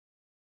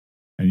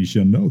and you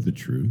shall know the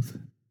truth,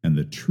 and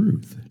the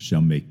truth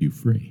shall make you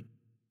free.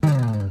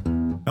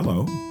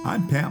 Hello,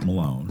 I'm Pat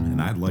Malone,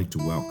 and I'd like to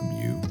welcome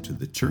you to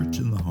the Church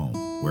in the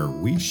Home, where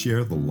we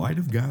share the light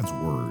of God's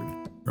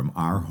Word from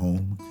our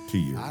home to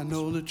yours. I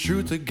know the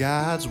truth of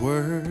God's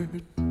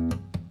Word,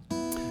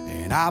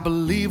 and I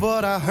believe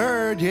what I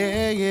heard,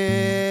 yeah.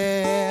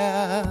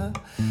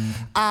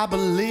 I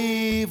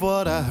believe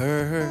what I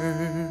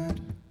heard.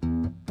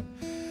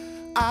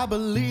 I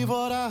believe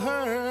what I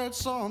heard,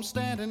 so I'm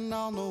standing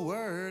on the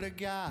Word of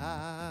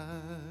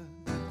God.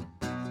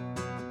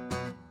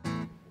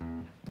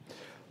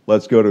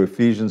 Let's go to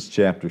Ephesians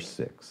chapter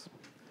 6.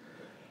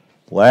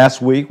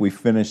 Last week we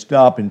finished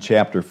up in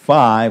chapter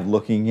 5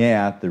 looking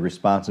at the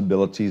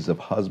responsibilities of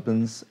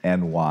husbands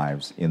and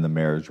wives in the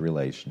marriage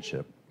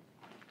relationship.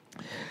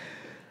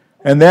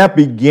 And that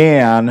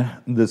began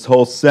this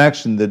whole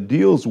section that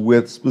deals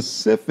with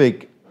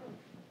specific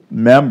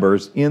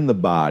members in the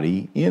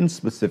body, in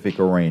specific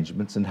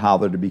arrangements, and how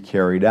they're to be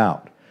carried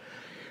out.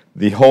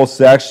 The whole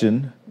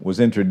section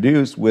was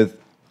introduced with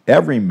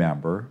every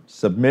member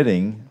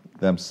submitting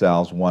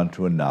themselves one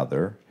to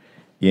another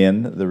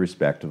in the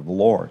respect of the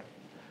Lord.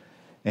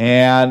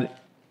 And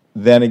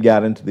then it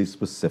got into these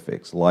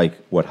specifics,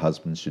 like what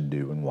husbands should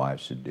do and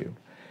wives should do.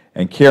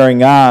 And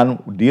carrying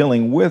on,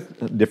 dealing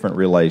with different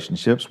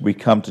relationships, we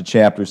come to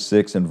chapter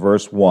 6 and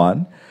verse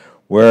 1,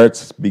 where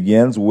it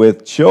begins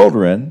with,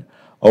 "Children,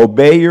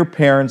 obey your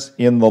parents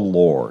in the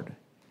Lord."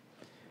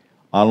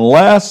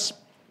 Unless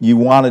you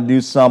want to do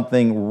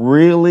something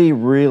really,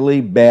 really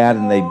bad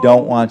and they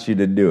don't want you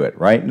to do it.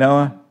 Right,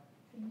 Noah?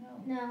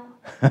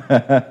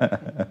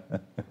 No.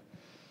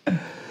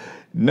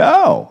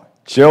 No.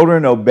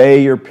 Children,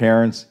 obey your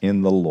parents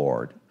in the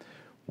Lord.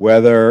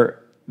 Whether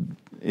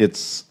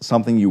it's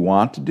something you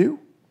want to do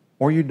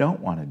or you don't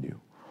want to do.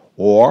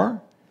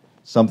 Or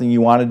something you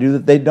want to do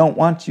that they don't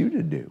want you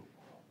to do.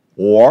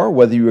 Or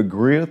whether you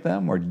agree with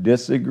them or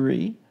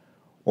disagree,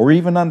 or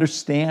even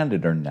understand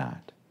it or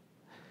not.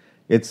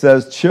 It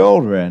says,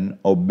 "Children,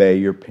 obey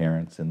your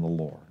parents in the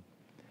Lord."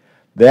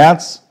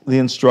 That's the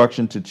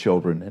instruction to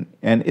children.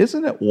 And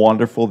isn't it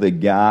wonderful that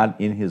God,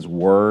 in His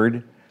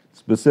Word,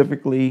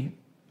 specifically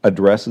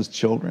addresses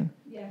children?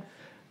 Yes.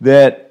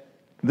 That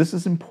this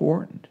is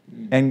important.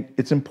 And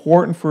it's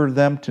important for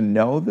them to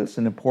know this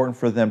and important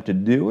for them to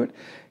do it.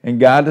 And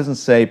God doesn't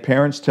say,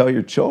 "Parents, tell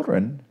your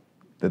children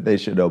that they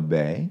should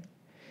obey."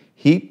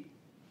 He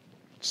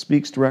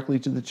speaks directly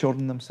to the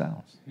children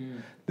themselves.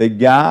 That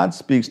God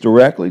speaks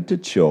directly to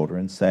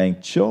children, saying,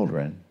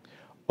 "Children,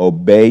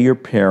 obey your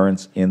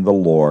parents in the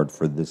Lord,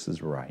 for this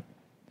is right."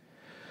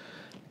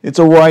 It's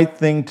a right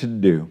thing to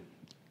do.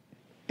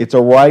 It's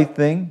a right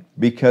thing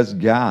because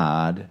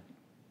God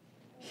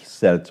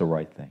said it's a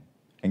right thing.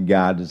 And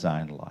God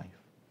designed life.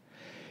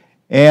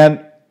 And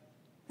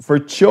for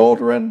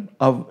children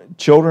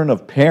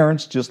of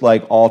parents, just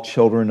like all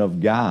children of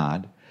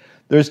God,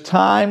 there's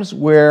times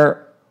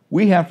where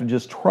we have to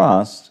just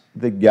trust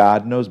that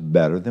God knows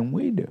better than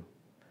we do.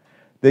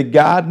 That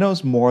God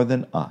knows more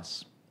than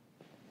us.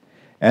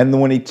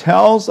 And when He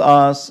tells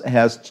us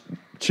as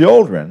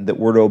children that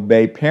we're to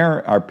obey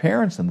our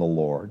parents in the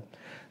Lord,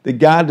 that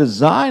God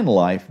designed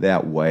life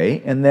that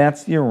way, and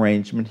that's the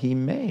arrangement He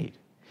made.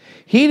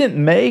 He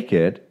didn't make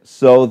it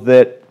so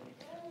that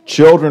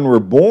children were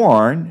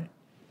born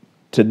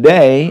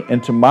today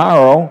and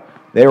tomorrow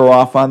they were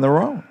off on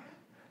their own.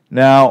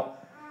 Now,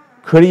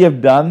 could He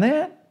have done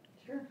that?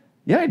 Sure.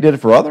 Yeah, He did it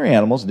for other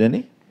animals, didn't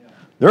He?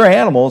 There are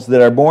animals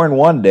that are born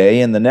one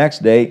day and the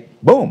next day,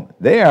 boom,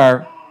 they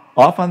are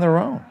off on their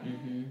own.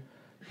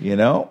 You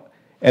know?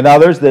 And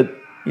others that,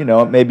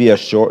 it may be a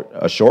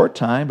short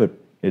time, but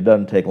it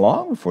doesn't take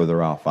long before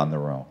they're off on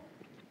their own.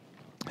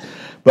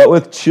 But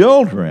with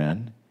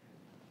children,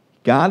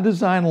 God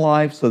designed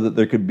life so that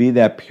there could be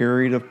that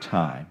period of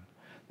time,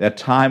 that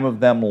time of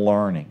them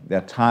learning,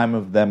 that time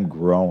of them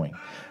growing,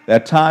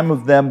 that time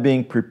of them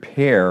being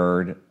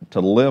prepared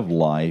to live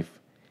life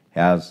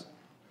as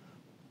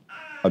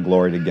a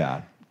glory to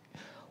God.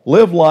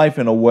 Live life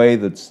in a way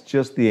that's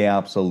just the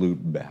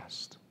absolute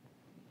best.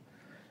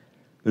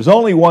 There's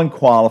only one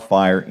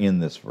qualifier in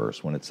this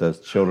verse when it says,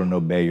 "Children,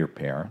 obey your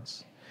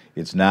parents."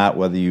 It's not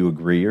whether you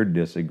agree or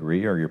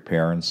disagree or your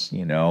parents,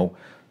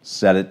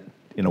 said it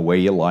in a way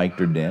you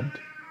liked or didn't.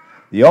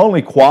 The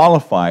only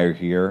qualifier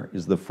here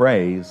is the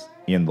phrase,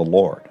 "in the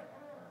Lord."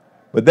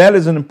 But that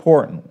is an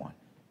important one.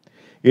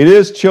 It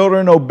is,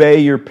 "Children, obey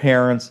your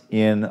parents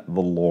in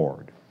the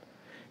Lord."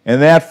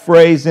 And that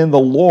phrase, "in the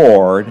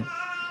Lord,"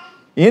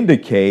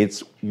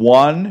 indicates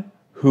one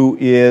who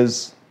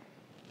is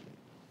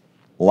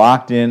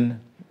locked in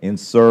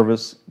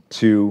service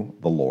to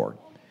the Lord.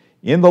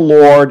 In the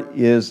Lord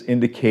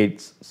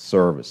indicates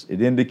service.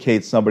 It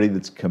indicates somebody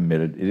that's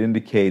committed. It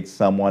indicates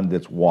someone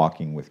that's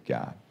walking with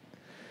God.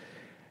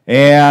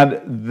 And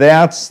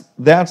that's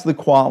the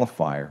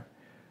qualifier.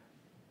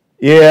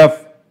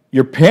 If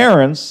your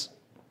parents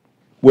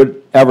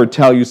would ever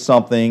tell you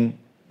something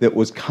that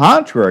was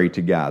contrary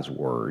to God's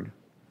Word,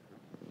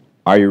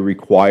 are you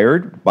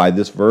required by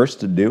this verse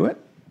to do it?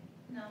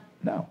 No.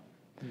 No.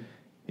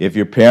 If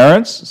your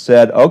parents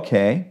said,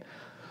 okay,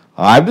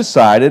 I've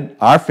decided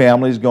our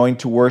family is going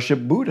to worship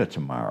Buddha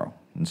tomorrow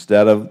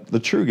instead of the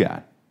true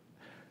God.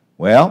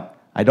 Well,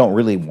 I don't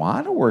really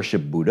want to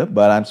worship Buddha,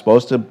 but I'm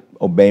supposed to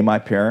obey my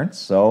parents,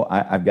 so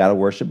I've got to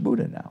worship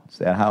Buddha now. Is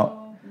that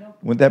how? No.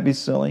 Wouldn't that be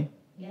silly?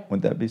 Yep.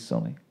 Wouldn't that be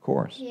silly? Of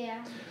course.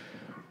 Yeah.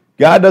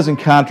 God doesn't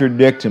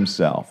contradict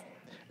himself.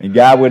 And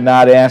God would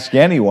not ask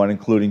anyone,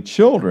 including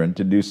children,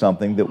 to do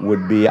something that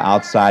would be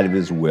outside of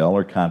his will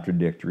or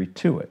contradictory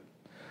to it.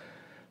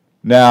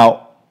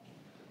 Now,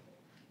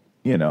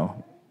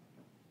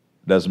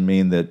 doesn't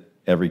mean that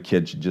every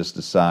kid should just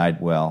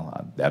decide,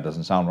 well, that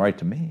doesn't sound right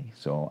to me,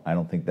 so I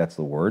don't think that's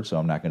the word, so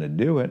I'm not going to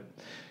do it.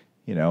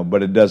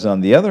 But it does,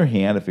 on the other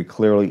hand, if it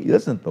clearly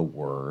isn't the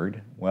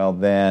word, well,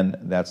 then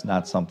that's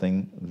not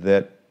something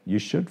that you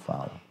should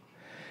follow.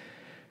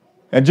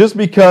 And just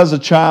because a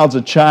child's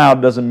a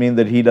child doesn't mean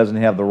that he doesn't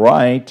have the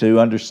right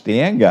to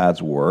understand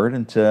God's word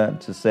and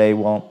to say,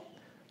 well,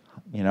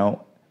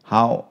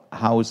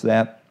 how is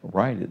that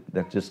right?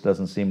 That just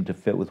doesn't seem to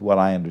fit with what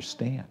I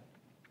understand.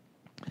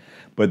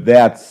 But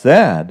that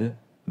said,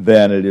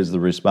 then it is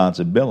the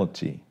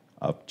responsibility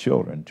of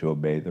children to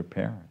obey their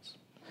parents.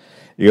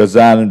 He goes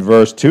on in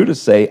verse 2 to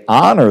say,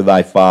 honor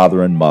thy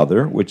father and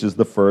mother, which is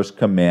the first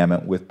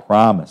commandment with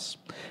promise.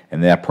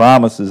 And that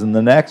promise is in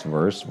the next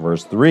verse,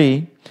 verse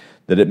 3,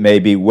 that it may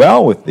be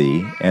well with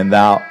thee, and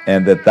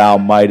that thou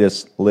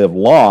mightest live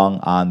long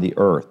on the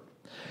earth.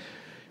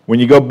 When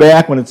you go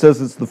back, when it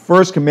says it's the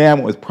first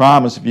commandment with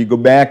promise, if you go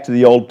back to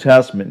the Old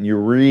Testament and you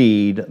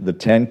read the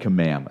Ten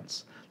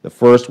Commandments, the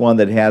first one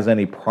that has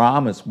any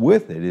promise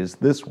with it is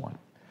this one,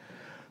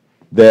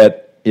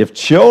 that if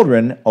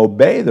children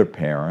obey their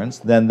parents,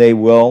 then they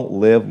will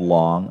live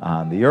long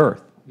on the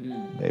earth.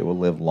 They will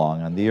live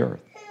long on the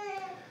earth.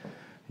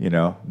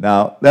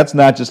 Now, that's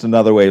not just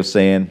another way of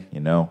saying,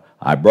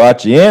 I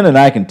brought you in and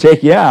I can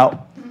take you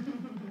out.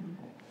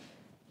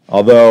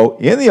 Although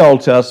in the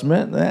Old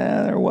Testament,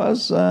 there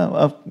was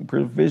a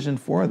provision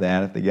for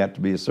that if they got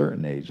to be a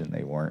certain age and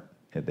they were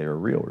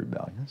real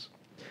rebellious.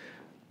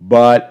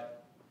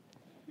 But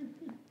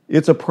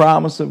it's a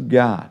promise of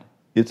God.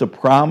 It's a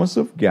promise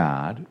of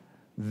God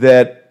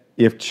that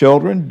if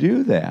children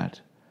do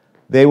that,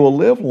 they will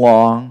live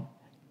long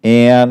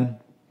and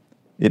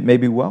it may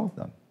be well with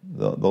them.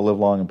 They'll live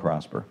long and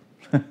prosper.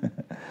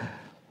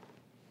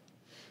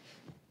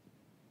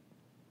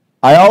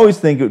 I always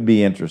think it would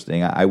be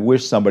interesting. I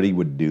wish somebody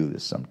would do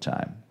this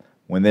sometime.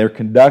 When they're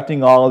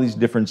conducting all of these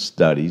different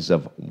studies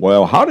of,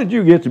 well, how did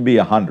you get to be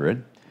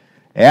 100?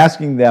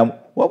 Asking them,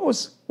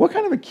 what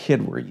kind of a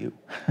kid were you?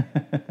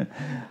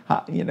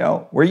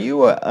 Were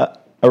you a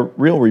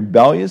real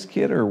rebellious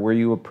kid or were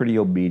you a pretty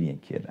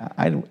obedient kid?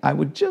 I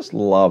would just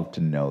love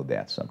to know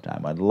that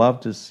sometime. I'd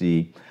love to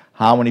see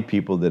how many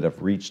people that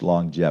have reached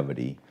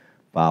longevity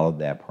followed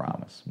that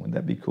promise. Wouldn't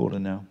that be cool to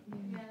know?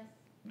 Yes.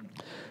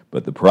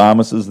 But the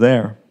promise is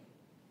there.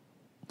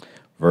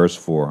 Verse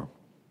 4.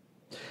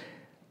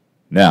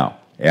 Now,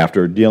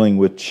 after dealing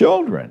with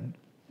children,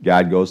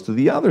 God goes to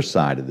the other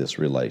side of this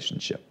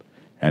relationship,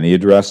 and he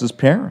addresses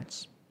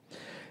parents.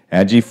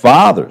 And ye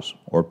fathers,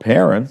 or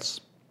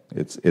parents,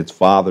 it's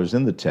fathers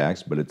in the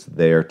text, but it's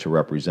there to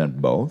represent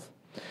both.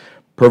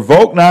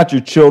 Provoke not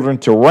your children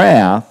to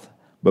wrath,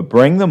 but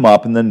bring them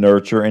up in the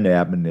nurture and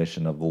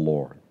admonition of the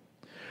Lord.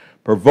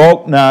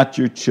 Provoke not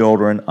your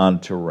children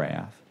unto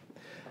wrath.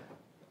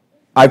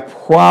 I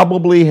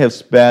probably have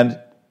spent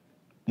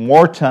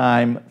more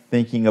time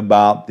thinking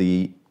about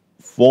the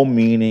full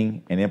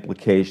meaning and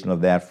implication of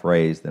that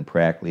phrase than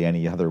practically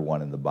any other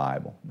one in the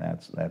Bible.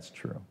 That's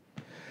true.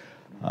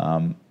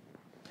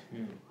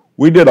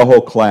 We did a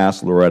whole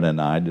class, Loretta and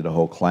I did a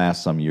whole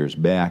class some years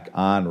back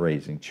on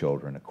raising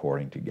children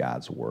according to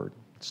God's Word.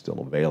 It's still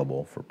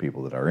available for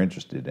people that are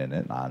interested in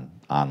it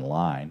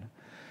online.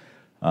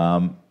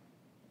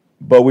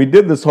 But we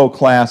did this whole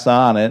class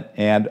on it,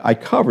 and I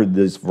covered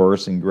this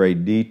verse in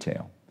great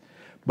detail.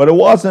 But that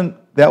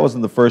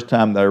wasn't the first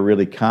time that I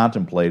really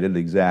contemplated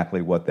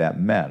exactly what that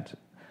meant.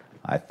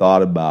 I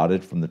thought about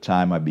it from the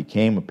time I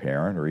became a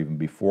parent, or even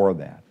before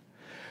that.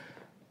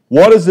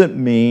 What does it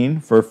mean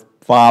for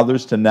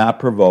fathers to not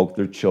provoke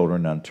their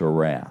children unto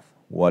wrath?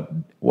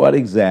 What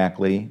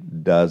exactly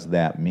does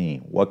that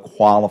mean? What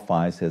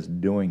qualifies as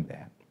doing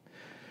that?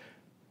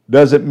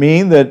 Does it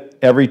mean that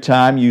every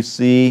time you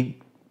see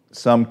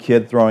some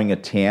kid throwing a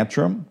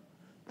tantrum,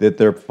 that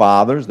their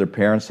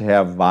parents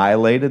have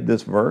violated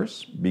this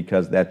verse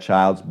because that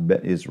child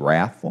is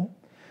wrathful,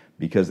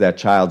 because that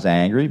child's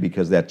angry,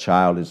 because that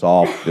child is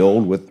all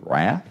filled with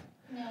wrath?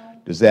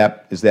 No. Is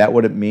that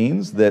what it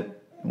means? That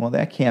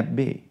can't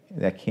be.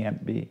 That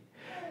can't be.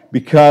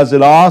 Because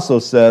it also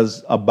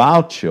says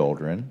about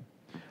children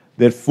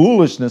that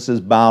foolishness is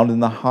bound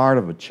in the heart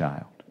of a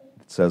child.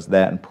 It says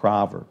that in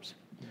Proverbs.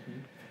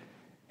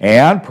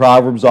 And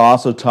Proverbs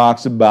also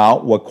talks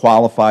about what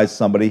qualifies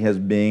somebody as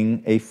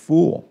being a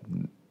fool.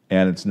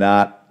 And it's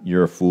not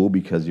you're a fool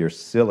because you're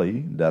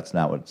silly. That's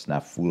not what it's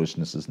not.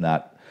 Foolishness is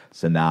not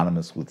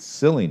synonymous with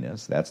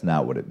silliness. That's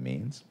not what it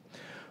means.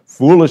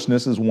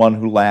 Foolishness is one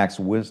who lacks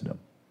wisdom.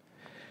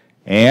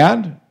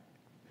 And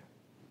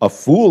a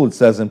fool, it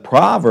says in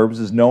Proverbs,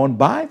 is known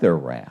by their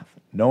wrath,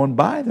 known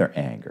by their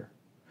anger.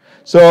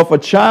 So if a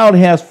child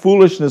has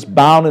foolishness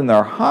bound in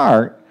their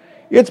heart,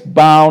 it's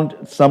bound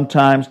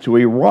sometimes to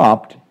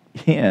erupt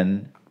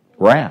in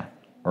wrath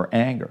or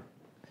anger.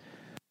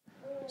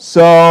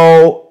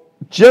 So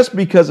just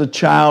because a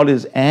child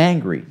is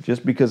angry,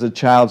 just because a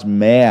child's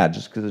mad,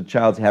 just because a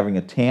child's having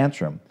a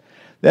tantrum,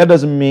 that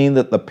doesn't mean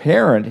that the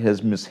parent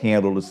has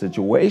mishandled a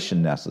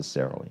situation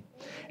necessarily.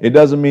 It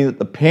doesn't mean that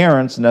the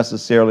parent's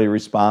necessarily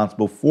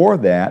responsible for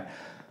that.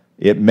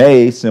 It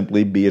may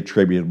simply be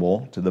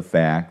attributable to the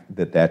fact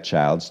that that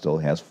child still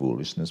has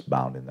foolishness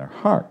bound in their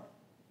heart.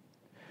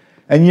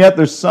 And yet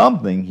there's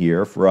something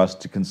here for us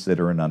to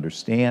consider and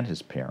understand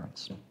as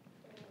parents.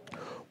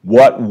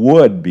 What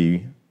would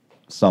be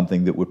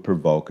something that would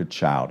provoke a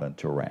child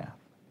unto wrath?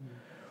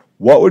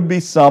 What would be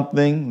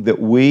something that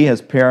we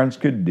as parents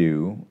could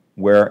do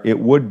where it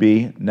would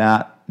be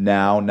not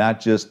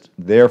just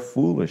their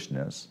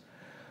foolishness,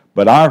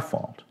 but our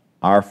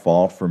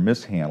fault for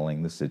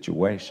mishandling the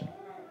situation?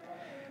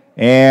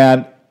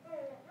 And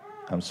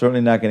I'm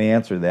certainly not going to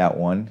answer that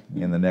one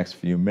in the next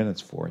few minutes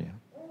for you.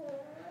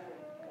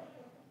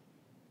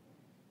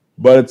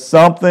 But it's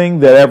something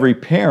that every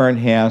parent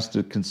has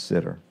to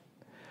consider.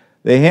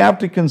 They have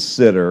to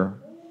consider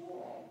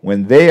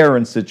when they are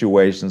in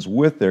situations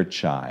with their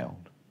child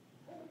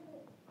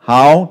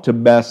how to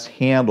best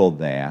handle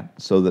that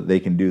so that they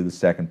can do the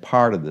second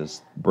part of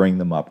this, bring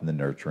them up in the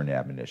nurture and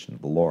admonition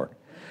of the Lord.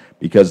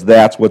 Because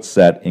that's what's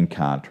set in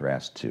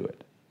contrast to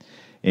it.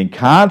 In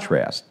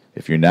contrast,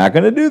 if you're not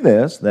going to do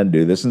this, then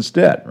do this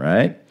instead,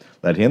 right?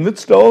 Let him that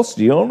stole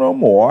steal no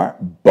more,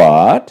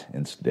 but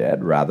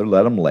instead rather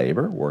let him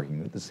labor,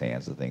 working with his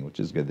hands the thing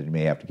which is good that he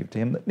may have to give to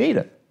him that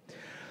needeth.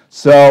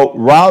 So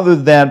rather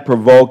than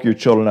provoke your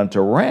children unto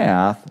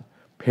wrath,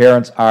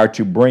 parents are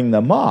to bring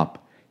them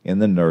up in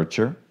the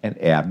nurture and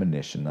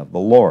admonition of the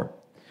Lord.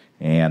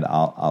 And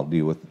I'll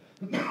deal with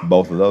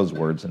both of those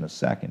words in a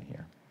second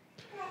here.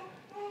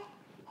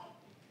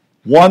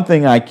 One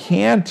thing I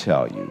can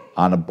tell you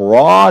on a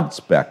broad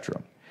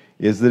spectrum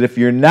is that if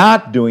you're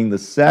not doing the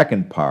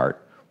second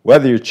part,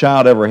 whether your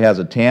child ever has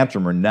a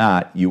tantrum or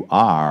not, you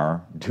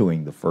are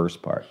doing the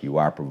first part. You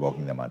are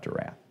provoking them unto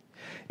wrath.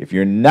 If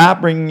you're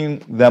not bringing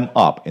them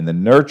up in the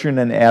nurturing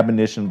and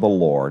admonition of the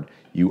Lord,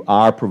 you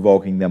are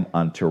provoking them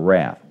unto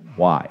wrath.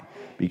 Why?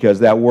 Because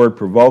that word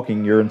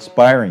provoking, you're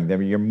inspiring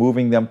them. You're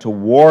moving them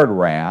toward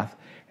wrath,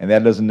 and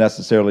that doesn't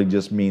necessarily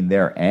just mean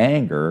their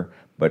anger,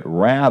 but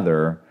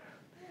rather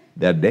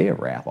that day of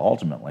wrath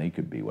ultimately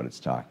could be what it's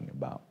talking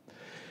about.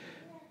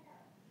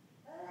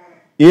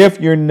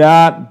 If you're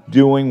not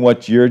doing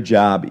what your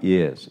job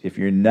is, if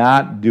you're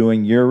not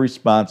doing your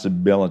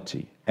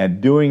responsibility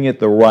and doing it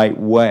the right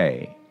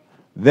way,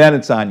 then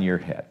it's on your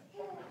head.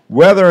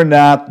 Whether or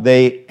not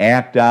they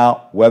act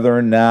out, whether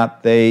or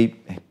not they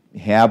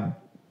have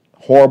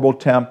horrible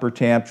temper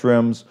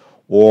tantrums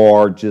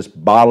or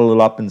just bottle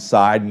it up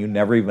inside and you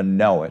never even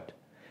know it,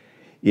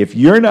 if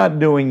you're not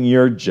doing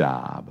your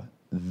job,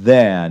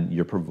 then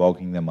you're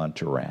provoking them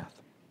unto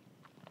wrath.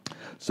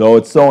 So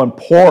it's so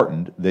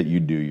important that you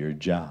do your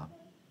job.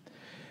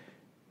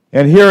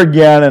 And here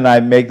again, and I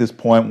make this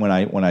point when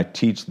I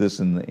teach this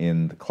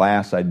in the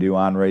class I do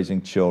on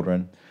raising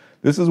children,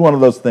 this is one of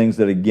those things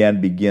that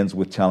again begins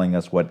with telling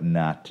us what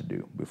not to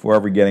do. Before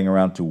ever getting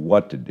around to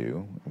what to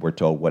do, we're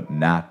told what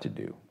not to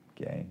do.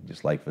 Okay?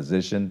 Just like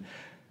physician,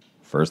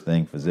 first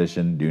thing,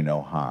 physician, do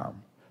no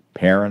harm.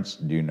 Parents,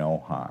 do no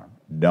harm.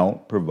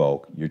 Don't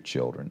provoke your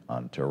children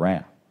unto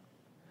wrath.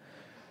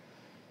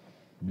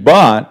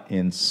 But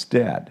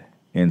instead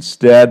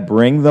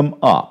bring them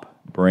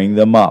up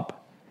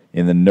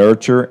in the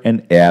nurture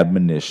and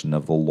admonition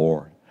of the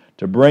Lord.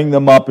 To bring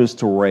them up is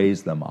to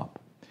raise them up.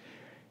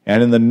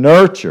 And in the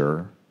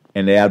nurture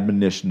and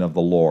admonition of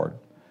the Lord.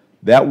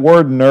 That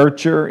word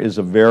nurture is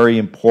a very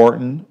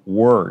important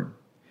word.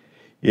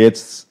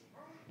 It's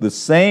the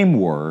same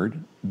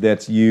word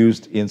that's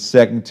used in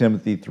 2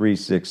 Timothy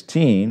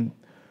 3:16,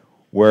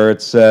 where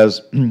it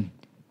says,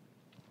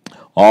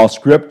 all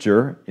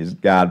Scripture is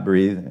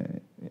God-breathed,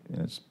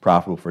 it's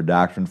profitable for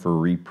doctrine, for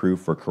reproof,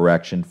 for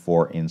correction,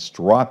 for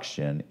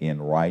instruction in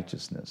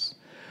righteousness.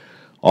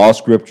 All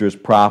Scripture is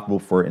profitable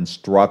for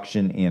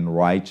instruction in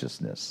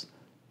righteousness.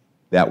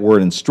 That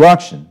word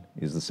instruction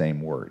is the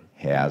same word,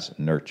 has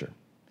nurture.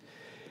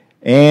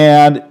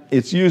 And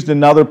it's used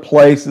in other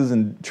places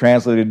and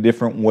translated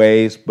different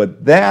ways,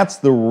 but that's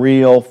the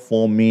real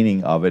full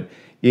meaning of it.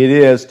 It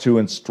is to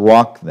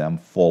instruct them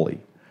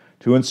fully.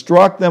 To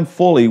instruct them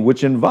fully,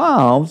 which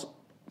involves,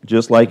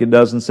 just like it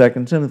does in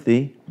 2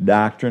 Timothy,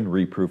 doctrine,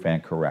 reproof,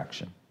 and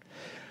correction.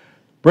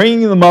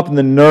 Bringing them up in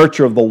the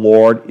nurture of the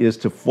Lord is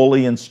to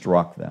fully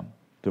instruct them.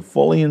 To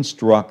fully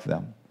instruct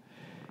them.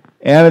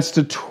 And it's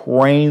to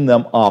train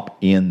them up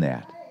in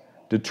that.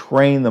 To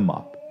train them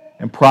up.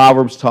 And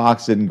Proverbs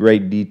talks in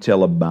great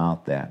detail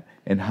about that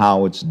and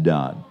how it's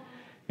done.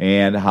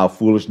 And how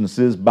foolishness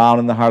is bound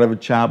in the heart of a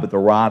child, but the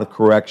rod of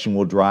correction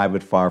will drive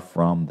it far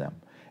from them.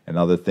 And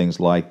other things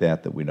like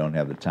that we don't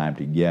have the time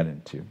to get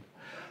into.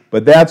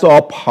 But that's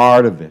all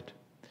part of it.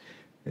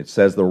 It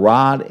says the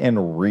rod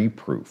and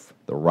reproof.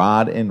 The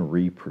rod and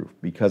reproof.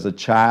 Because a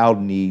child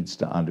needs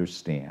to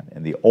understand.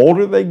 And the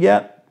older they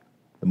get,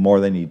 the more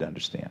they need to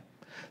understand.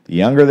 The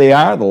younger they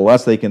are, the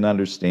less they can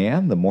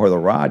understand, the more the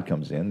rod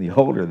comes in. The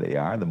older they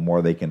are, the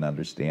more they can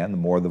understand, the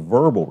more the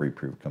verbal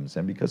reproof comes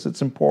in, because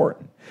it's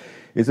important.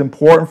 It's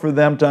important for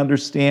them to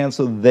understand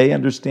so they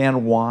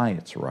understand why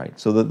it's right,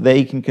 so that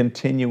they can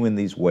continue in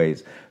these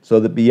ways, so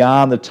that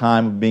beyond the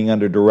time of being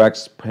under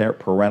direct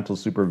parental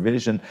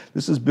supervision,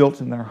 this is built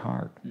in their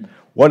heart.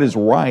 What is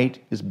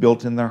right is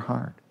built in their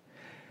heart.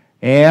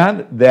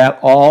 And that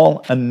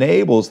all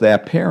enables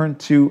that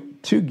parent to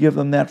give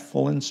them that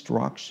full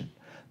instruction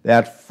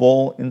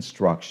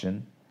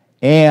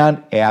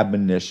and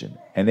admonition.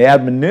 And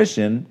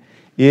admonition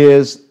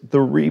is the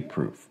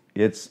reproof.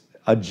 It's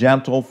a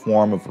gentle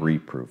form of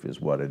reproof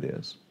is what it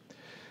is.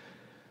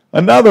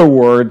 In other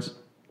words,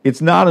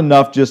 it's not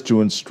enough just to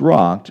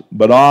instruct,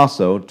 but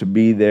also to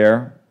be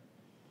there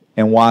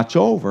and watch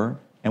over,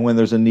 and when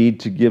there's a need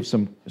to give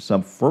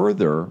some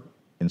further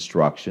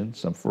instruction,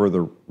 some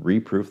further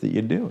reproof, that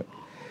you do it.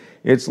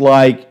 It's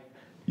like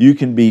you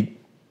can be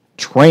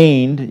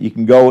trained, you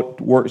can go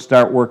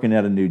start working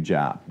at a new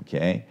job,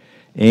 okay?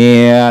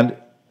 And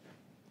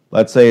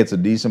let's say it's a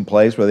decent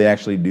place where they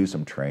actually do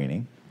some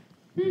training.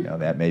 You know,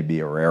 that may be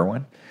a rare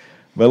one.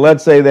 But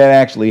let's say that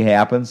actually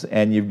happens,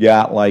 and you've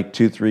got like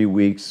 2-3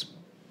 weeks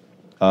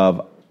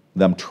of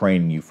them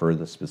training you for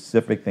the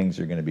specific things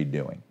you're going to be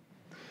doing.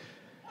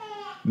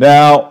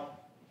 Now,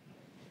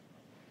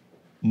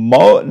 I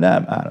don't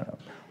know,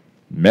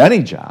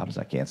 many jobs,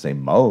 I can't say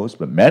most,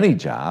 but many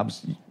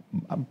jobs,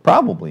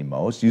 probably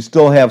most, you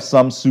still have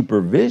some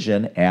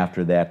supervision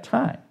after that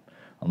time.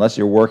 Unless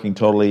you're working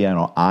totally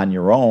on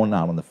your own,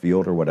 out on the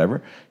field or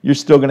whatever, you're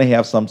still going to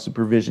have some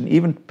supervision,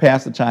 even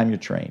past the time you're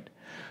trained.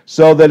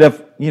 So that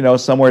if,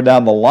 somewhere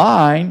down the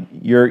line,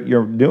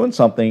 you're doing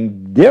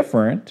something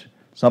different,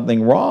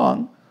 something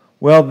wrong,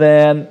 well,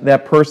 then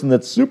that person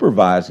that's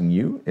supervising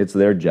you, it's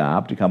their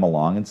job to come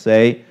along and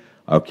say,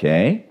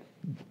 okay,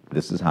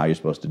 this is how you're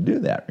supposed to do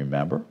that,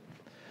 remember?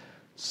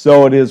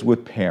 So it is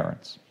with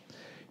parents.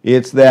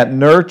 It's that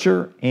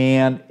nurture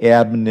and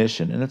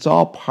admonition, and it's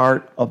all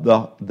part of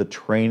the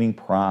training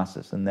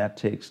process, and that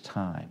takes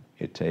time.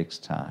 It takes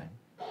time.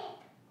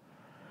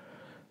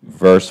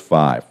 Verse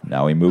 5.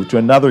 Now we move to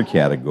another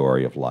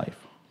category of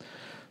life.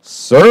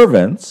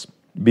 Servants,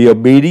 be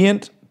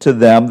obedient to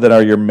them that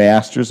are your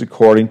masters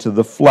according to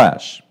the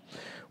flesh,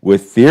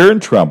 with fear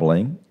and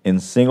trembling, in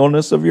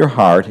singleness of your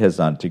heart as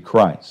unto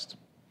Christ.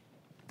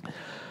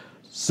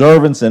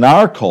 Servants in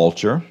our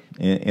culture,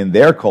 in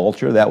their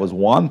culture, that was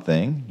one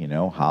thing,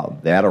 how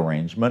that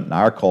arrangement. In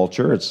our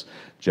culture, it's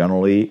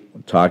generally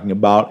talking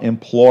about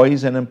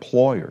employees and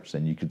employers,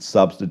 and you could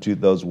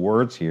substitute those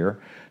words here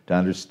to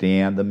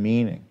understand the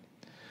meaning.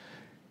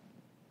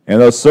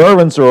 And those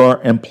servants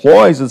or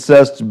employees, it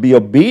says to be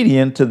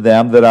obedient to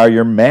them that are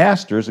your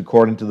masters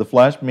according to the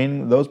flesh,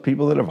 meaning those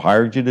people that have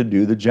hired you to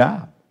do the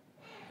job.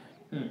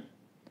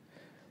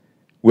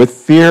 With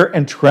fear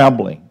and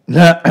trembling.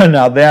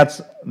 Now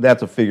that's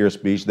a figure of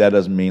speech. That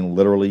doesn't mean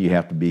literally you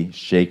have to be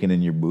shaking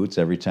in your boots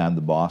every time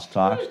the boss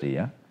talks to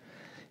you.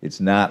 It's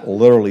not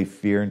literally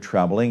fear and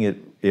trembling.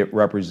 It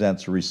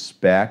represents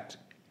respect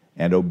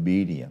and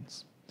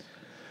obedience.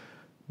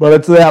 But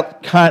it's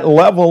that kind of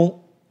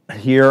level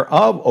here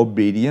of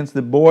obedience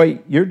that, boy,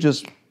 you're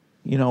just,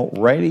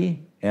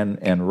 ready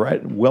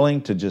and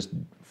willing to just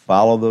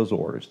follow those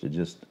orders, to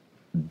just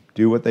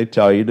do what they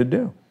tell you to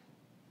do.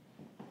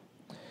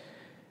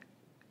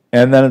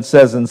 And then it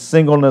says, in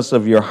singleness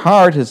of your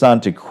heart as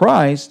unto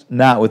Christ,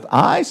 not with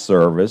eye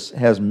service,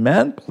 as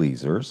men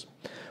pleasers,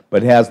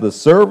 but as the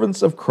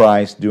servants of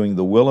Christ, doing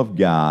the will of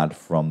God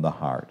from the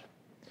heart.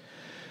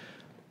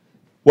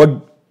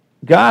 What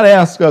God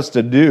asks us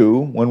to do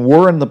when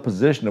we're in the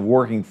position of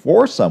working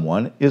for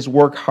someone is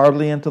work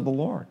heartily unto the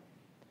Lord.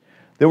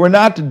 That we're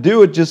not to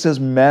do it just as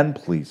men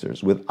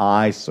pleasers with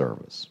eye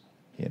service,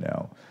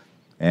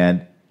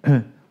 And,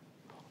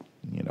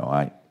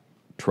 I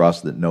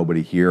trust that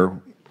nobody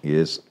here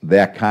is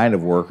that kind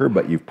of worker,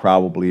 but you've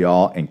probably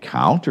all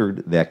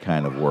encountered that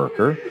kind of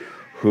worker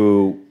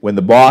who, when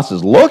the boss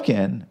is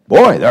looking,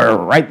 boy, they're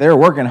right there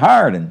working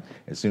hard, and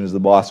as soon as the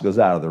boss goes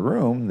out of the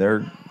room,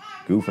 they're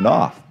goofing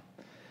off.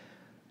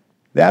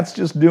 That's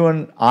just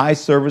doing eye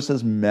service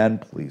as men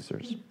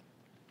pleasers.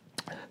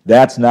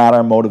 That's not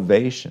our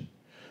motivation.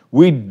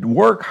 We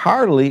work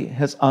heartily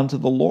as unto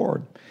the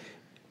Lord.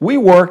 We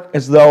work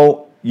as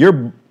though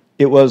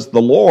it was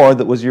the Lord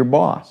that was your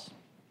boss.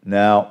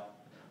 Now,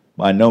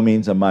 by no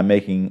means am I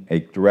making a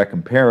direct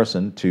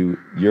comparison to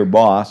your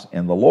boss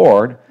and the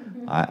Lord.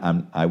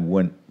 I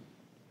wouldn't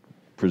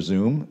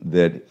presume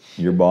that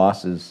your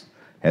boss is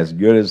as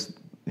good as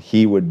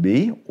he would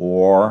be,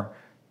 or,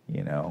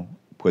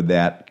 put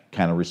that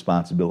kind of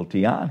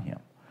responsibility on him.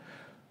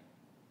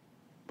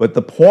 But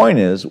the point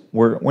is,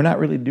 we're not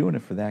really doing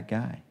it for that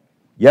guy.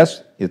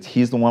 Yes,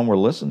 he's the one we're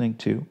listening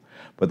to,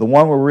 but the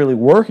one we're really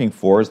working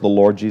for is the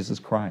Lord Jesus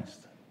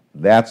Christ.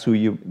 That's who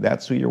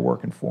you're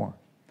working for.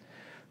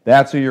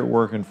 That's who you're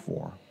working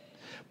for.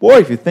 Boy,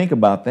 if you think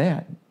about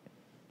that,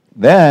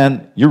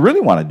 then you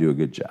really want to do a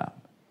good job.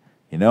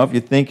 If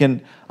you're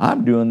thinking,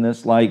 I'm doing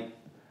this like,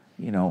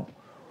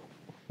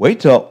 wait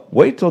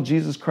till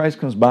Jesus Christ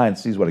comes by and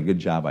sees what a good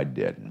job I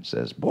did and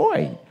says,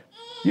 boy,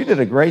 you did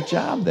a great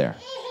job there.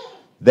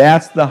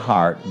 That's the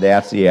heart.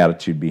 That's the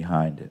attitude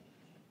behind it.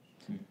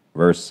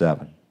 Verse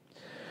 7.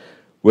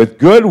 With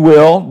good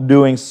will,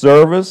 doing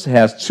service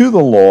has to the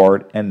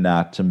Lord and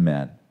not to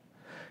men.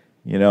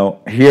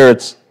 Here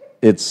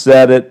it's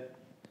said it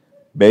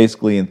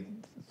basically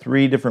in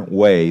three different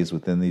ways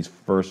within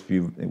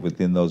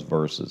those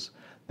verses,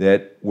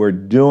 that we're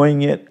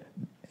doing it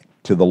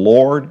to the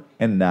Lord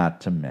and not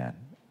to men.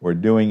 We're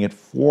doing it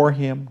for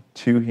Him,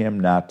 to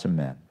Him, not to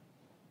men.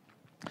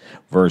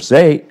 Verse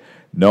 8,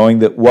 knowing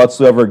that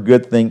whatsoever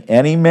good thing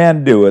any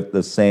man doeth,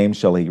 the same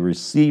shall he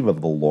receive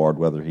of the Lord,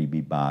 whether he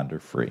be bond or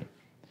free.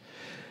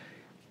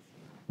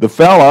 The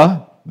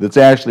fella that's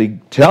actually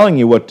telling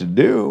you what to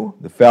do,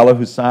 the fellow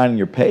who's signing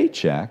your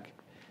paycheck,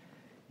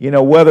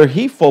 whether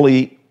he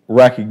fully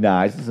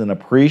recognizes and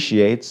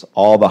appreciates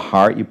all the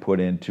heart you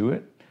put into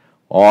it,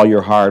 all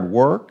your hard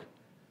work,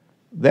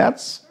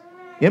 that's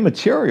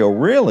immaterial,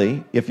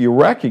 really, if you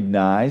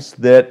recognize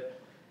that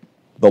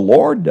the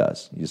Lord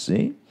does, you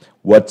see.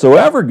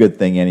 Whatsoever good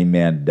thing any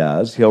man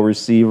does, he'll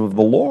receive of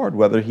the Lord,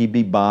 whether he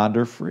be bond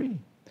or free.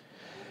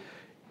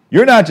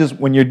 You're not just,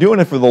 when you're doing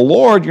it for the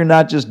Lord, you're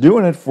not just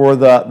doing it for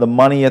the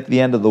money at the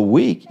end of the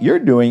week. You're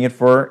doing it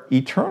for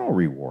eternal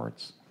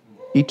rewards.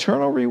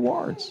 Eternal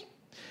rewards.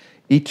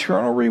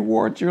 Eternal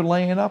rewards you're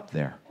laying up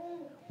there.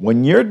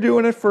 When you're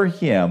doing it for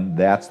Him,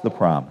 that's the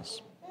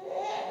promise.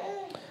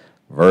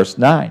 Verse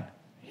 9.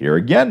 Here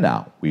again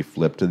now, we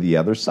flip to the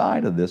other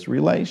side of this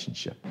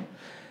relationship.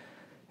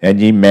 And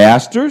ye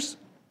masters,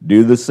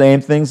 do the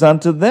same things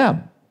unto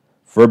them,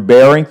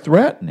 forbearing,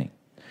 threatening.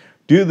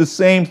 Do the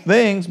same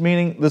things,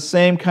 meaning the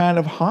same kind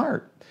of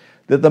heart.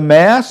 That the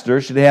master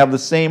should have the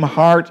same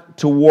heart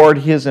toward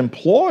his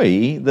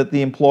employee that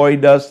the employee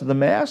does to the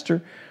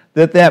master.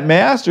 That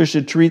master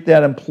should treat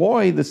that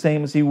employee the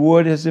same as he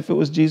would as if it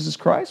was Jesus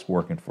Christ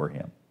working for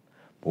him.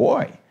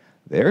 Boy,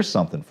 there's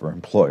something for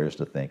employers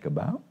to think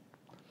about.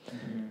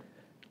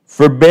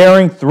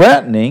 Forbearing,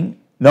 threatening,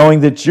 knowing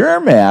that your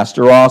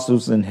master also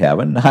is in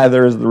heaven,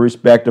 neither is the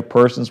respect of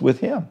persons with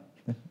him.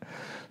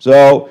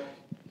 So,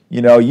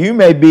 you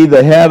may be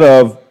the head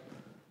of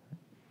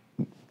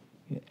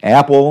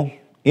Apple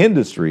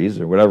Industries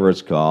or whatever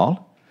it's called,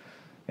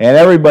 and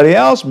everybody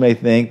else may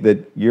think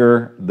that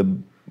you're the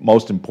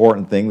most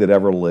important thing that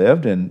ever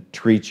lived and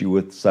treat you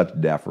with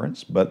such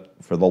deference. But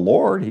for the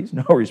Lord, He's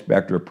no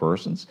respecter of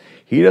persons.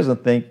 He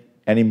doesn't think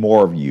any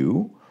more of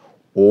you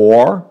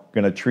or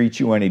going to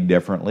treat you any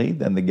differently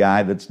than the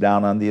guy that's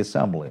down on the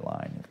assembly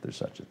line, if there's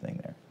such a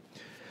thing there.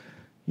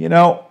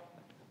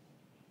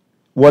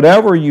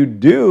 Whatever you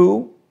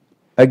do,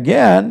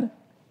 again,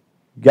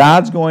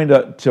 God's going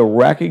to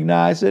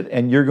recognize it,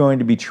 and you're going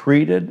to be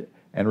treated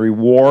and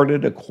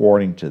rewarded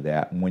according to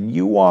that. And when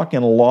you walk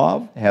in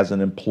love as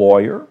an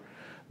employer,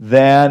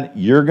 then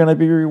you're going to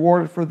be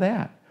rewarded for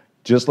that.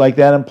 Just like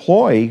that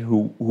employee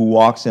who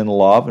walks in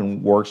love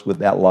and works with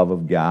that love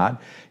of God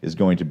is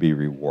going to be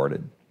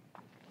rewarded.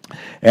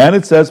 And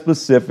it says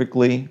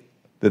specifically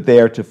that they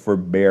are to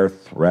forbear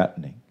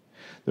threatening.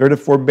 They're to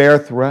forbear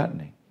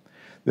threatening.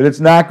 That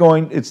it's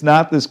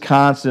not this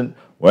constant,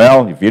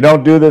 well, if you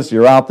don't do this,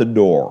 you're out the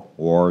door.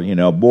 Or,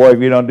 boy, if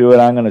you don't do it,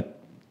 I'm going to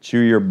chew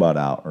your butt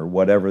out, or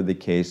whatever the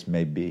case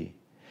may be.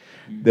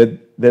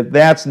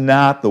 That's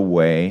not the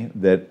way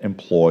that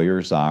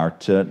employers are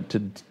to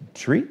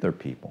treat their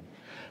people.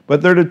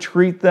 But they're to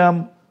treat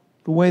them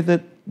the way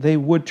that they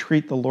would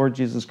treat the Lord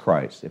Jesus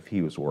Christ if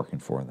He was working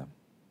for them.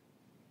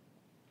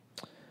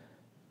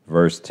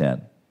 Verse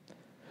 10.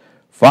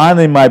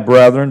 Finally, my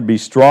brethren, be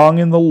strong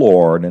in the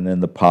Lord and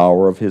in the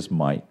power of His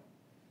might.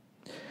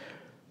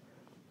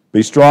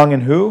 Be strong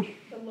in who?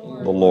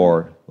 The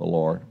Lord. The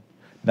Lord.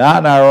 Not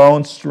in our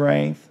own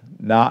strength,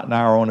 not in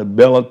our own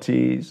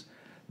abilities,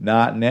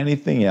 not in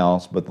anything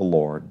else but the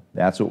Lord.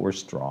 That's what we're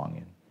strong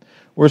in.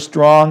 We're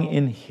strong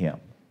in Him.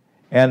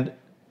 And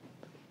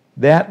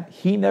that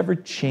He never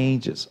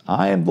changes.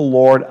 I am the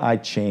Lord, I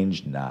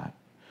change not.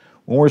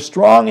 When we're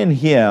strong in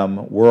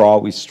Him, we're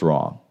always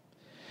strong.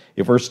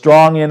 If we're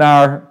strong in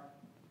our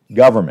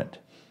government,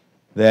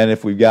 then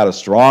if we've got a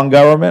strong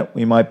government,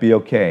 we might be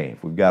okay.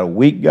 If we've got a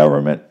weak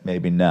government,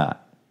 maybe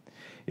not.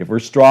 If we're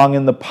strong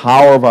in the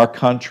power of our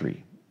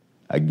country,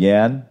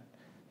 again,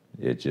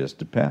 it just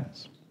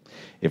depends.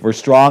 If we're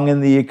strong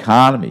in the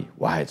economy,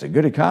 why, it's a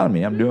good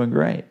economy, I'm doing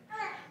great.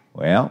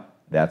 Well,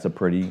 that's a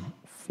pretty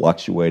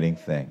fluctuating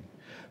thing.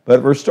 But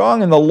if we're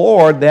strong in the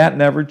Lord, that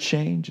never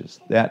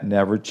changes. That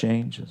never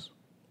changes.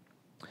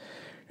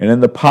 And in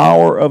the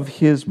power of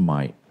His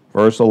might,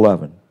 verse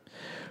 11,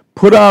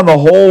 put on the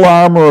whole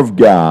armor of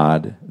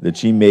God,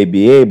 that ye may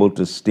be able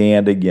to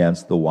stand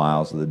against the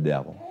wiles of the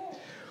devil.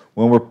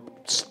 When we're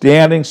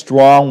standing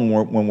strong,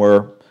 when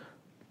we're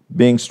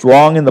being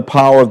strong in the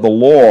power of the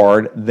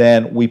Lord,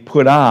 then we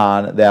put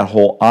on that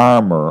whole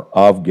armor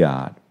of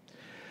God.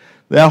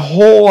 That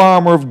whole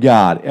armor of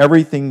God,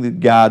 everything that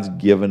God's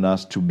given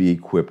us to be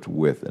equipped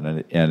with,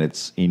 and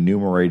it's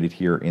enumerated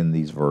here in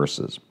these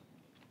verses.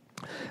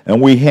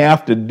 And we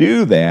have to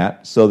do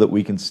that so that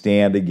we can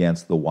stand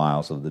against the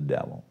wiles of the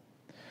devil.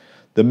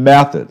 The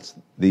methods,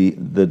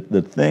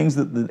 the things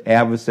that the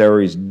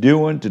adversary is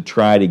doing to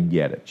try to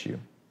get at you.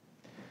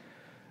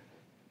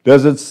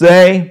 Does it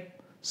say,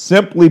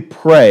 simply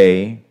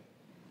pray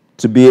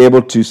to be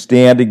able to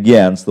stand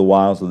against the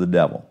wiles of the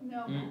devil?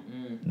 No.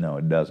 No,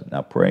 it doesn't.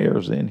 Now,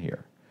 prayer's in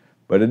here.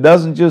 But it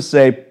doesn't just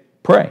say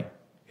pray.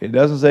 It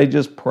doesn't say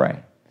just pray.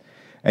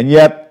 And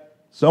yet,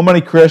 so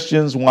many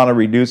Christians want to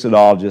reduce it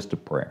all just to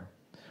prayer.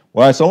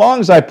 Well, so long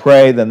as I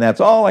pray, then that's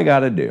all I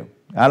got to do.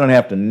 I don't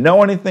have to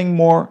know anything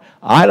more.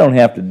 I don't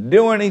have to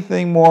do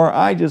anything more.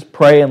 I just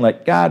pray and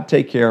let God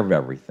take care of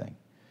everything.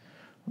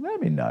 Well,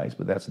 that'd be nice,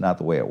 but that's not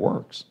the way it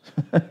works.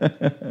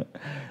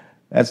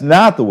 That's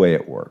not the way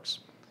it works.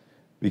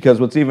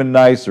 Because what's even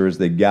nicer is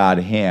that God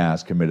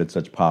has committed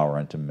such power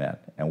unto men,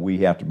 and we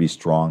have to be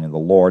strong in the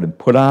Lord and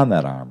put on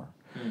that armor.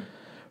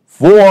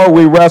 For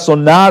we wrestle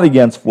not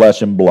against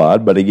flesh and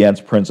blood, but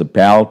against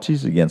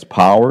principalities, against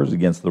powers,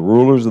 against the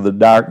rulers of the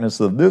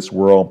darkness of this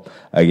world,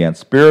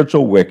 against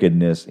spiritual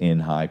wickedness in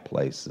high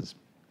places.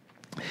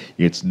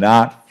 It's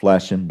not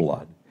flesh and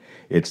blood.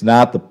 It's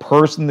not the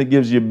person that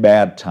gives you a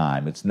bad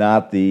time. It's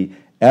not the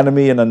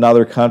enemy in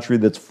another country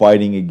that's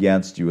fighting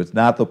against you. It's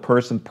not the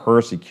person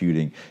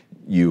persecuting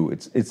you.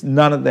 It's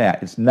none of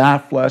that. It's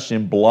not flesh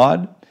and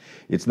blood.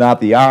 It's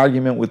not the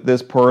argument with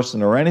this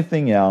person or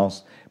anything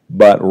else,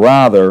 but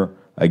rather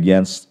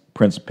against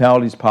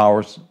principalities,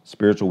 powers,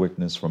 spiritual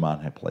wickedness from on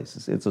high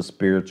places. It's a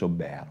spiritual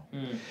battle.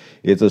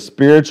 It's a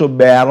spiritual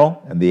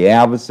battle, and the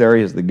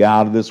adversary is the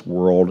god of this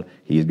world.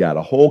 He's got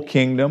a whole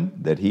kingdom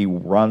that he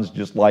runs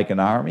just like an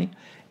army,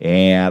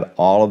 and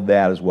all of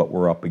that is what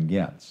we're up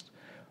against.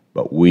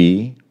 But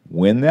we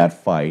win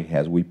that fight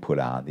as we put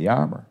on the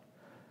armor.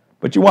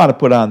 But you want to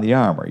put on the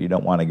armor. You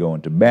don't want to go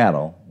into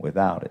battle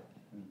without it.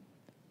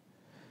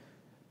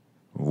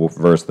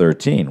 Verse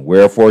 13,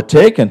 wherefore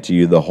take unto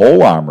you the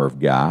whole armor of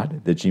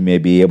God, that ye may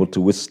be able to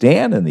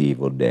withstand in the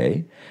evil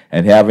day,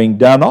 and having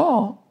done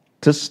all,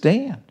 to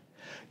stand.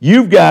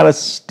 You've got to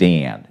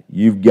stand.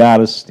 You've got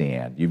to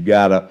stand. You've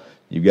got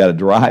to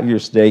drive your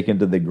stake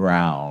into the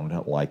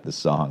ground, like the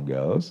song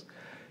goes.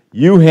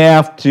 You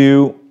have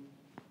to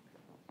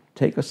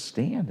take a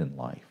stand in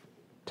life.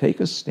 Take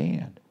a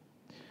stand.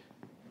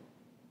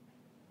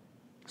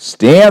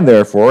 Stand,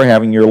 therefore,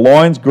 having your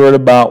loins girt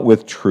about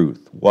with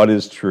truth. What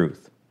is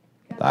truth?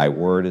 Thy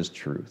word is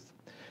truth.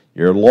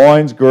 Your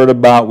loins girt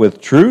about with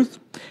truth,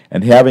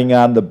 and having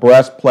on the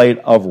breastplate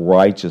of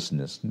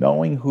righteousness,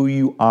 knowing who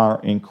you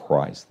are in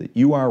Christ, that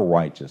you are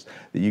righteous,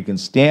 that you can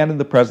stand in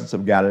the presence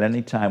of God at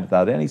any time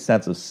without any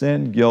sense of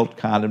sin, guilt,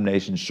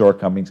 condemnation,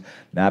 shortcomings,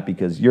 not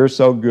because you're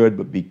so good,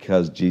 but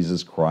because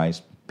Jesus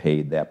Christ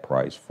paid that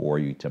price for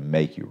you to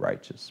make you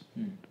righteous.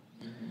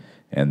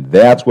 And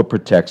that's what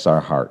protects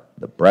our heart.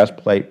 The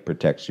breastplate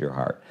protects your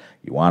heart.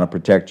 You want to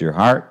protect your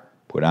heart?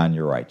 Put on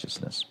your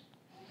righteousness.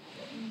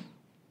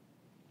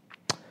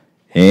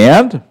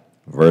 And,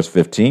 verse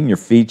 15, your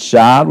feet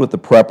shod with the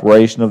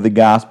preparation of the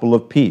gospel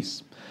of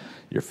peace.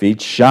 Your feet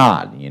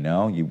shod,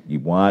 you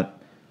want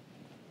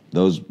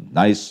those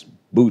nice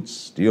boots,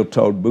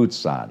 steel-toed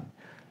boots on,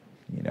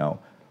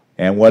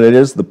 And what it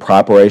is, the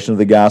preparation of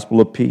the gospel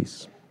of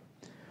peace.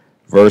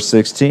 Verse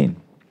 16,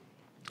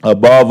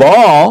 above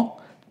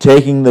all,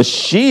 taking the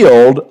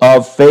shield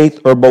of faith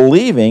or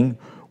believing,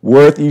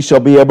 wherewith ye shall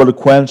be able to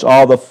quench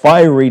all the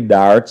fiery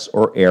darts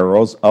or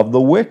arrows of the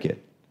wicked.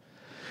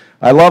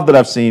 I love that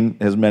I've seen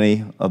as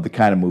many of the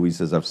kind of movies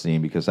as I've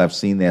seen, because I've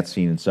seen that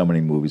scene in so many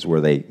movies where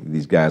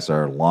these guys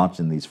are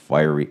launching these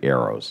fiery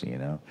arrows,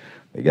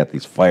 They got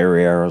these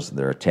fiery arrows,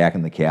 they're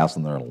attacking the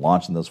castle, and they're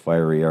launching those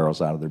fiery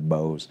arrows out of their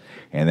bows,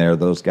 and there are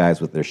those guys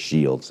with their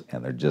shields,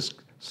 and they're just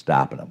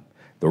stopping them.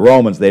 The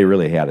Romans, they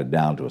really had it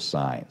down to a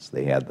science.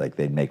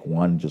 They'd make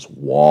one just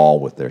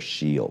wall with their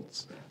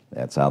shields.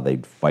 That's how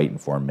they'd fight in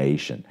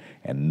formation,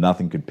 and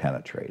nothing could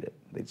penetrate it.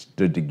 They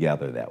stood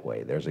together that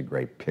way. There's a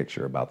great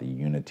picture about the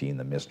unity and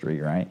the mystery,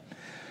 right?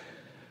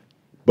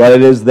 But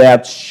it is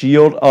that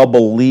shield of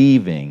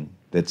believing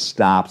that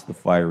stops the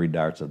fiery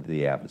darts of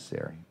the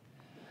adversary.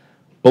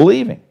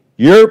 Believing.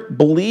 Your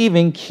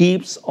believing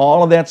keeps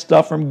all of that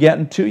stuff from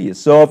getting to you.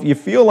 So if you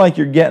feel like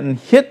you're getting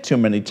hit too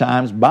many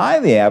times by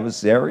the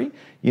adversary,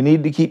 you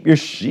need to keep your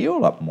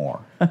shield up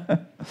more.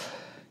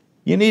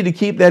 You need to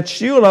keep that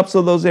shield up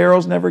so those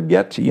arrows never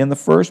get to you in the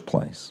first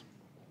place.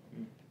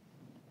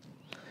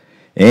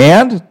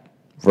 And,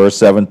 verse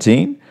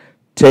 17,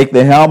 take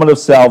the helmet of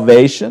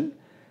salvation,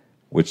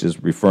 which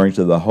is referring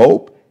to the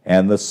hope,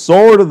 and the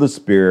sword of the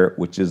Spirit,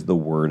 which is the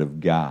Word of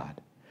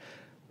God.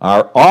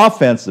 Our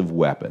offensive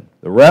weapon,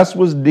 the rest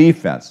was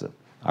defensive.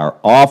 Our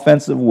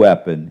offensive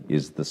weapon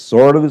is the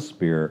sword of the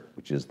Spirit,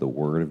 which is the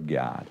Word of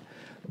God.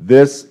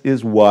 This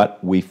is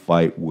what we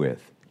fight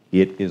with.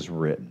 It is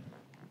written.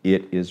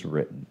 It is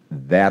written.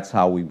 That's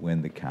how we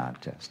win the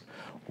contest.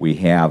 We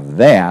have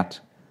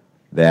that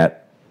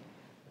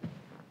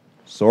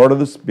sword of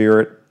the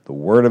Spirit, the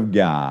Word of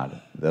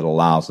God, that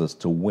allows us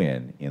to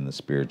win in the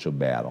spiritual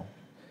battle.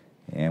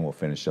 And we'll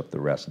finish up the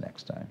rest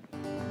next time.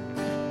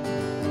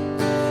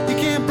 You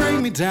can't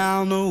bring me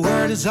down, the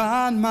word is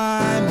on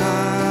my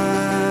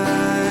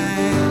mind.